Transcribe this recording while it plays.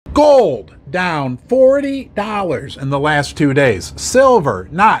Gold down $40 in the last 2 days. Silver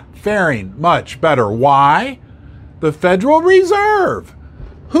not faring much better. Why? The Federal Reserve.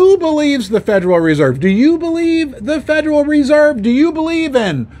 Who believes the Federal Reserve? Do you believe the Federal Reserve? Do you believe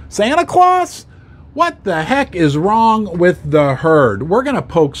in Santa Claus? What the heck is wrong with the herd? We're going to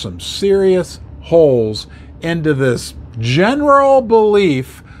poke some serious holes into this general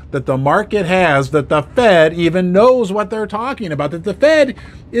belief that the market has, that the Fed even knows what they're talking about, that the Fed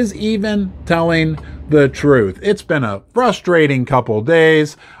is even telling the truth. It's been a frustrating couple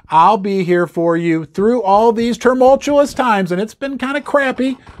days. I'll be here for you through all these tumultuous times, and it's been kind of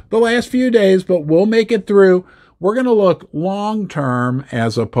crappy the last few days, but we'll make it through. We're going to look long-term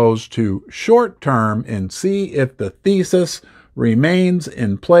as opposed to short-term and see if the thesis remains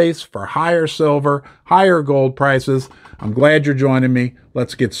in place for higher silver, higher gold prices. I'm glad you're joining me.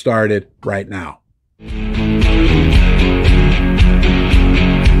 Let's get started right now.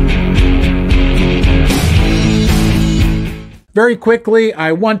 Very quickly,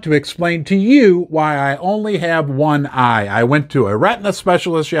 I want to explain to you why I only have one eye. I went to a retina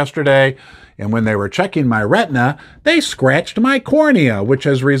specialist yesterday, and when they were checking my retina, they scratched my cornea, which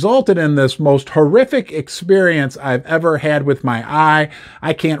has resulted in this most horrific experience I've ever had with my eye.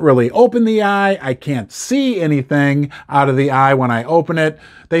 I can't really open the eye. I can't see anything out of the eye when I open it.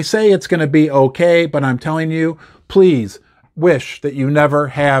 They say it's going to be okay, but I'm telling you, please wish that you never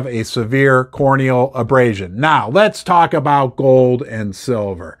have a severe corneal abrasion. Now, let's talk about gold and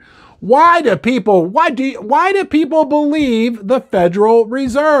silver. Why do people believe the Federal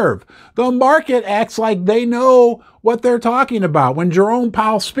Reserve? The market acts like they know what they're talking about. When Jerome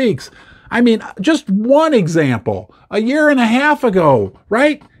Powell speaks, I mean, just one example, a year and a half ago,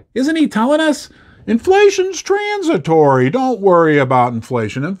 right? Isn't he telling us inflation's transitory? Don't worry about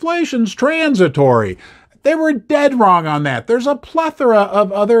inflation. Inflation's transitory. They were dead wrong on that. There's a plethora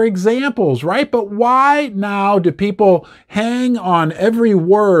of other examples, right? But why now do people hang on every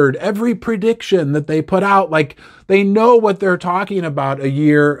word, every prediction that they put out like they know what they're talking about a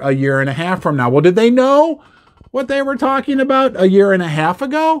year and a half from now? Well, did they know what they were talking about a year and a half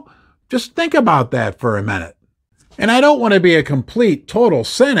ago? Just think about that for a minute. And I don't want to be a complete, total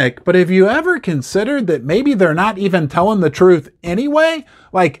cynic, but have you ever considered that maybe they're not even telling the truth anyway?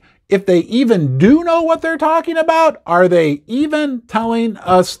 Like, if they even do know what they're talking about, are they even telling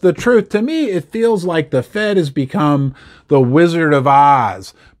us the truth? To me, it feels like the Fed has become the Wizard of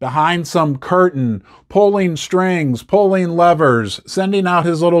Oz, behind some curtain, pulling strings, pulling levers, sending out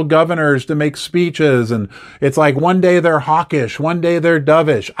his little governors to make speeches. And it's like one day they're hawkish, one day they're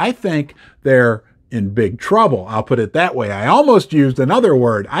dovish. I think they're in big trouble. I'll put it that way. I almost used another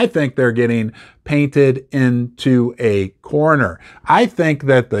word. I think they're getting painted into a corner. I think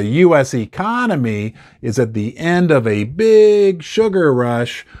that the U.S. economy is at the end of a big sugar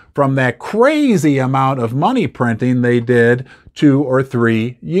rush from that crazy amount of money printing they did 2 or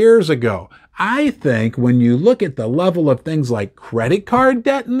 3 years ago. I think when you look at the level of things like credit card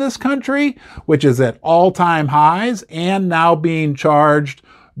debt in this country, which is at all-time highs and now being charged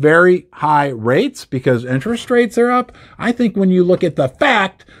very high rates because interest rates are up. I think when you look at the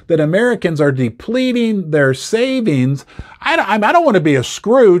fact that Americans are depleting their savings, I don't want to be a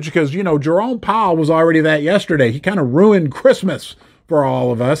Scrooge because, you know, Jerome Powell was already that yesterday. He kind of ruined Christmas for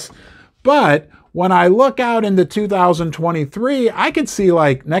all of us. But when I look out into 2023, I could see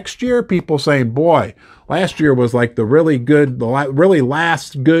like next year people saying, boy, last year was like the really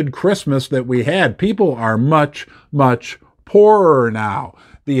last good Christmas that we had. People are much, much poorer now.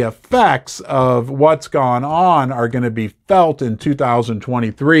 The effects of what's gone on are going to be felt in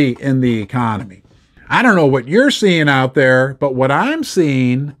 2023 in the economy. I don't know what you're seeing out there, but what I'm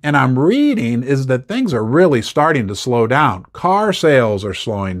seeing and I'm reading is that things are really starting to slow down. Car sales are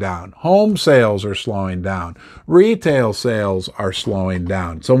slowing down. Home sales are slowing down. Retail sales are slowing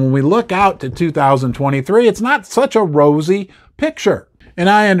down. So when we look out to 2023, it's not such a rosy picture. And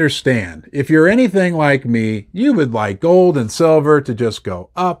I understand, if you're anything like me, you would like gold and silver to just go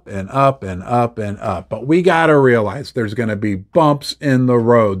up and up and up and up. But we got to realize there's going to be bumps in the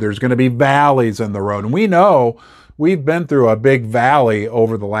road. There's going to be valleys in the road. And we know we've been through a big valley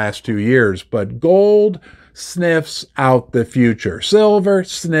over the last 2 years, but gold sniffs out the future. Silver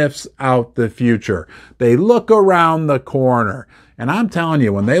sniffs out the future. They look around the corner. And I'm telling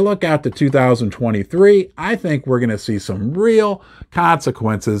you, when they look out to 2023, I think we're going to see some real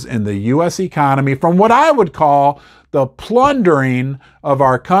consequences in the U.S. economy from what I would call the plundering of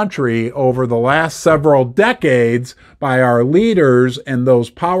our country over the last several decades by our leaders and those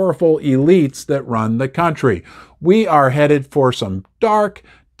powerful elites that run the country. We are headed for some dark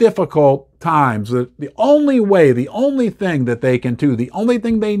difficult times, the only way, the only thing that they can do, the only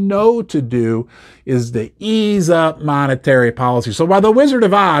thing they know to do is to ease up monetary policy. So while the Wizard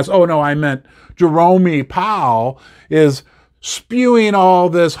of Oz, oh no, I meant Jerome Powell, is spewing all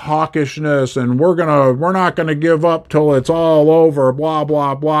this hawkishness and we're not gonna give up till it's all over, blah,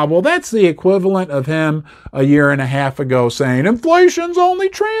 blah, blah. Well, that's the equivalent of him a year and a half ago saying, inflation's only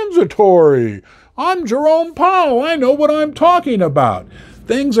transitory. I'm Jerome Powell. I know what I'm talking about.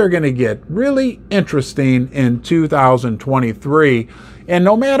 Things are going to get really interesting in 2023. And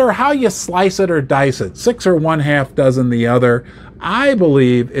no matter how you slice it or dice it, 6 or 1/2 dozen the other, I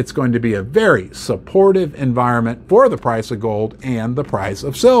believe it's going to be a very supportive environment for the price of gold and the price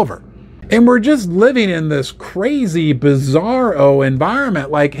of silver. And we're just living in this crazy, bizarro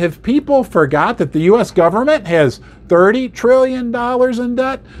environment. Like, have people forgot that the U.S. government has $30 trillion in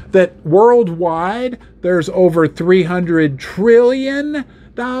debt? That worldwide there's over $300 trillion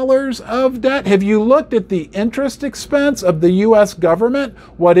of debt? Have you looked at the interest expense of the U.S. government,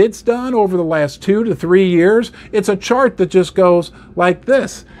 what it's done over the last 2 to 3 years? It's a chart that just goes like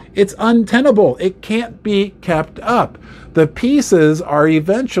this. It's untenable. It can't be kept up. The pieces are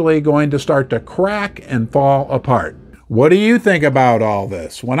eventually going to start to crack and fall apart. What do you think about all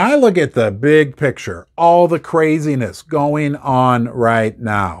this? When I look at the big picture, all the craziness going on right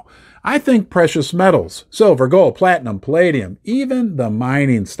now, I think precious metals, silver, gold, platinum, palladium, even the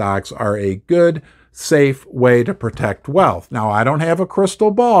mining stocks are a good, safe way to protect wealth. Now, I don't have a crystal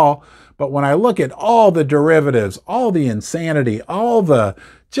ball, but when I look at all the derivatives, all the insanity, all the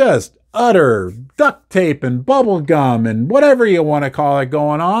just utter duct tape and bubble gum and whatever you want to call it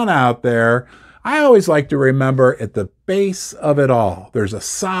going on out there, I always like to remember at the base of it all, there's a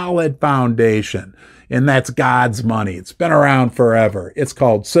solid foundation, and that's God's money. It's been around forever. It's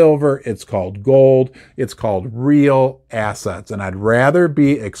called silver. It's called gold. It's called real assets. And I'd rather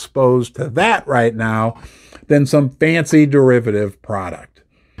be exposed to that right now than some fancy derivative product.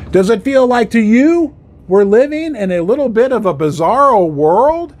 Does it feel like to you we're living in a little bit of a bizarro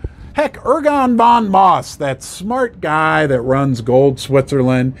world? Heck, Ergon von Moss, that smart guy that runs Gold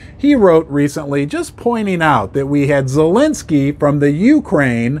Switzerland, he wrote recently just pointing out that we had Zelensky from the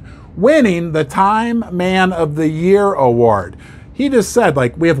Ukraine winning the Time Man of the Year award. He just said,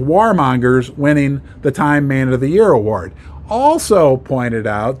 like, we have warmongers winning the Time Man of the Year award. Also pointed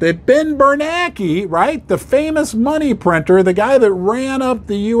out that Ben Bernanke, right, the famous money printer, the guy that ran up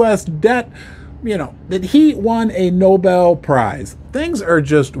the U.S. debt, that he won a Nobel Prize. Things are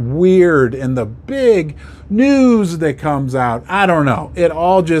just weird in the big news that comes out. I don't know. It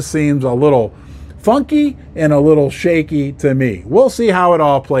all just seems a little funky and a little shaky to me. We'll see how it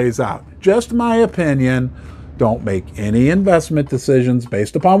all plays out. Just my opinion. Don't make any investment decisions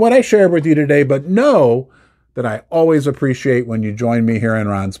based upon what I shared with you today, but know that I always appreciate when you join me here in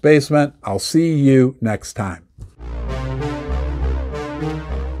Ron's Basement. I'll see you next time.